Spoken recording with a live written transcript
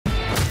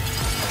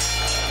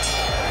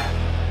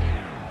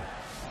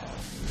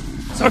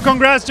So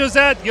congrats,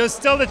 Jozette. You're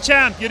still the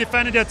champ. You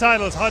defended your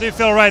titles. How do you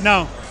feel right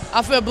now?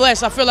 I feel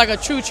blessed. I feel like a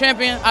true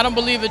champion. I don't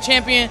believe a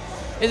champion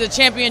is a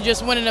champion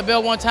just winning the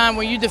belt one time.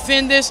 When you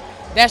defend this,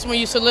 that's when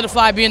you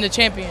solidify being the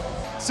champion.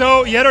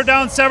 So you had her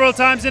down several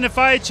times in the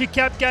fight. She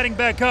kept getting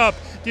back up.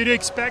 Did you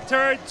expect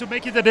her to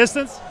make it the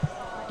distance?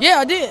 Yeah,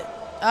 I did.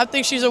 I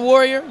think she's a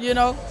warrior, you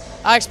know.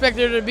 I expect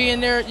her to be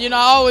in there. You know,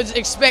 I always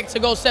expect to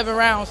go 7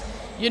 rounds.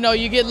 You know,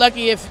 you get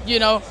lucky if, you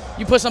know,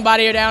 you put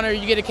somebody down or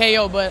you get a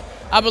KO, but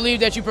I believe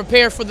that you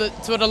prepare for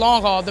the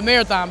long haul, the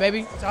marathon,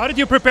 baby. So how did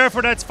you prepare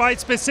for that fight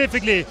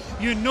specifically?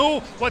 You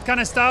knew what kind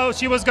of style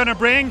she was going to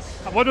bring.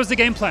 What was the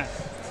game plan?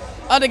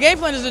 The game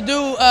plan is to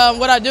do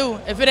what I do.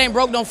 If it ain't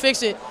broke, don't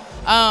fix it.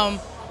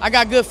 I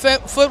got good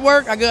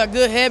footwork, I got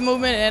good head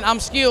movement, and I'm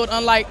skilled,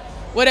 unlike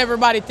what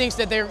everybody thinks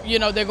that they're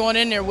going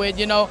in there with.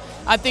 You know,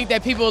 I think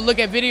that people look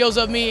at videos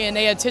of me and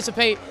they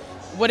anticipate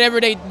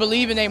whatever they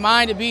believe in their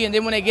mind to be, and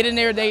then when they get in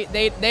there,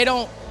 they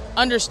don't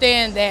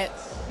understand that,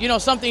 you know,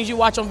 some things you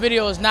watch on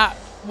video is not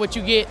what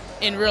you get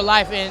in real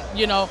life. And,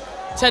 you know,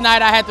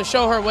 tonight I had to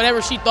show her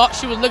whatever she thought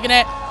she was looking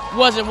at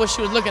wasn't what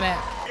she was looking at.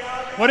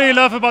 What do you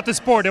love about the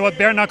sport and what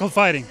bare knuckle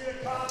fighting?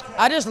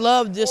 I just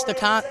love just the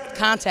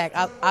contact.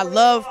 I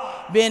love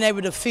being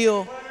able to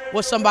feel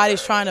what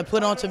somebody's trying to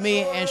put onto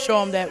me and show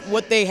them that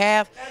what they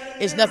have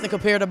is nothing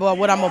compared to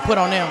what I'm going to put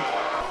on them.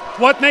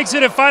 What makes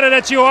you the fighter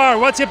that you are?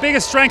 What's your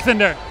biggest strength in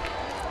there?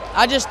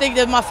 I just think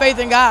that my faith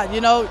in God,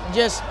 you know,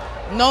 just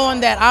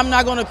knowing that I'm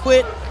not going to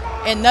quit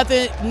and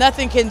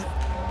nothing can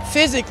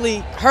physically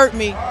hurt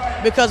me,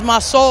 because my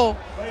soul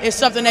is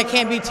something that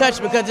can't be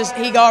touched because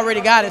He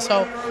already got it.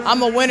 So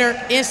I'm a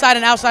winner inside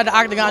and outside the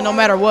octagon no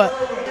matter what.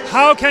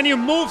 How can you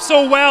move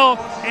so well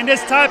in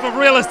this type of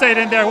real estate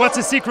in there? What's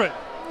the secret?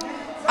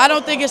 I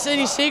don't think it's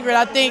any secret.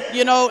 I think,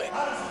 you know,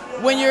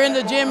 when you're in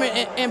the gym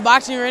in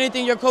boxing or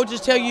anything, your coaches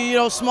tell you, you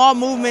know, small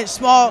movements,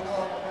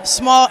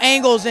 small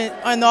angles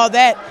and all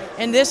that.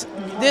 And this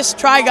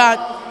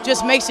trigon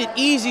just makes it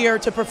easier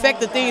to perfect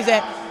the things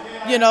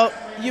that, you know,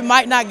 you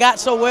might not got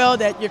so well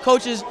that your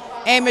coaches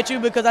aim at you,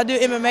 because I do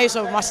MMA,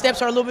 so my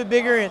steps are a little bit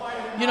bigger and,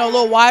 you know, a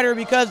little wider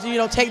because, you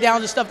know, takedowns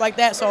and stuff like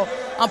that. So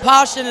I'm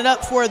polishing it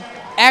up for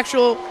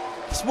actual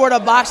sport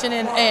of boxing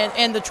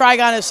and the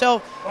trigon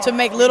itself to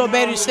make little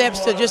baby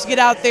steps to just get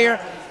out there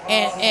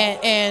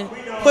and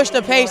push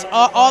the pace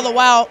all the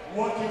while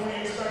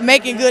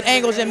making good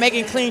angles and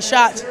making clean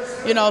shots,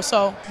 you know.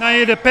 So now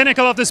you're the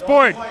pinnacle of the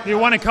sport. Do you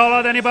want to call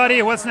out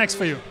anybody? What's next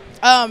for you?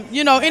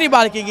 You know,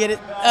 anybody can get it.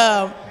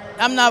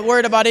 I'm not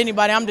worried about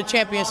anybody. I'm the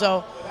champion,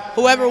 so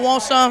whoever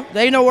wants some,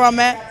 they know where I'm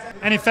at.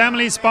 Any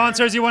family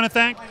sponsors you want to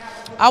thank?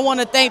 I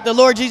want to thank the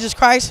Lord Jesus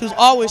Christ, who's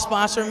always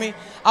sponsoring me.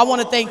 I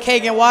want to thank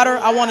Kagan Water.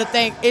 I want to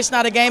thank It's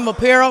Not a Game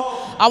Apparel.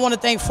 I want to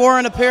thank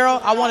Foreign Apparel.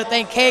 I want to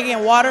thank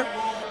Kagan Water.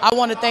 I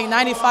want to thank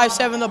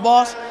 95.7 The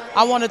Boss.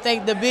 I want to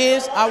thank The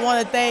Biz. I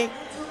want to thank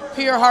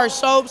Pure Heart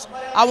Soaps.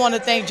 I want to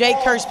thank Jake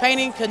Kurtz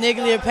Painting,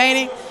 Caniglia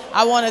Painting.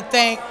 I want to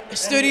thank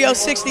Studio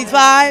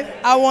 65.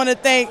 I want to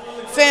thank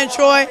Fan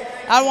Troy.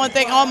 I want to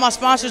thank all my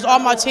sponsors, all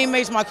my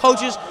teammates, my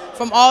coaches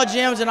from all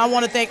gyms, and I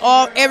want to thank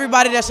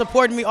everybody that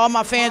supported me, all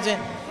my fans,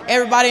 and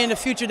everybody in the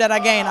future that I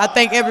gain. I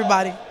thank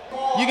everybody.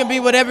 You can be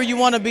whatever you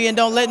want to be, and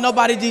don't let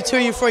nobody deter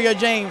you for your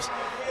dreams.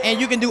 And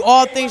you can do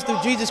all things through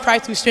Jesus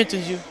Christ who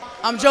strengthens you.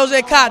 I'm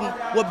Jozette Cotton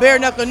with Bare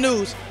Knuckle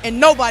News, and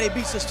nobody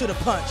beats us to the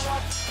punch.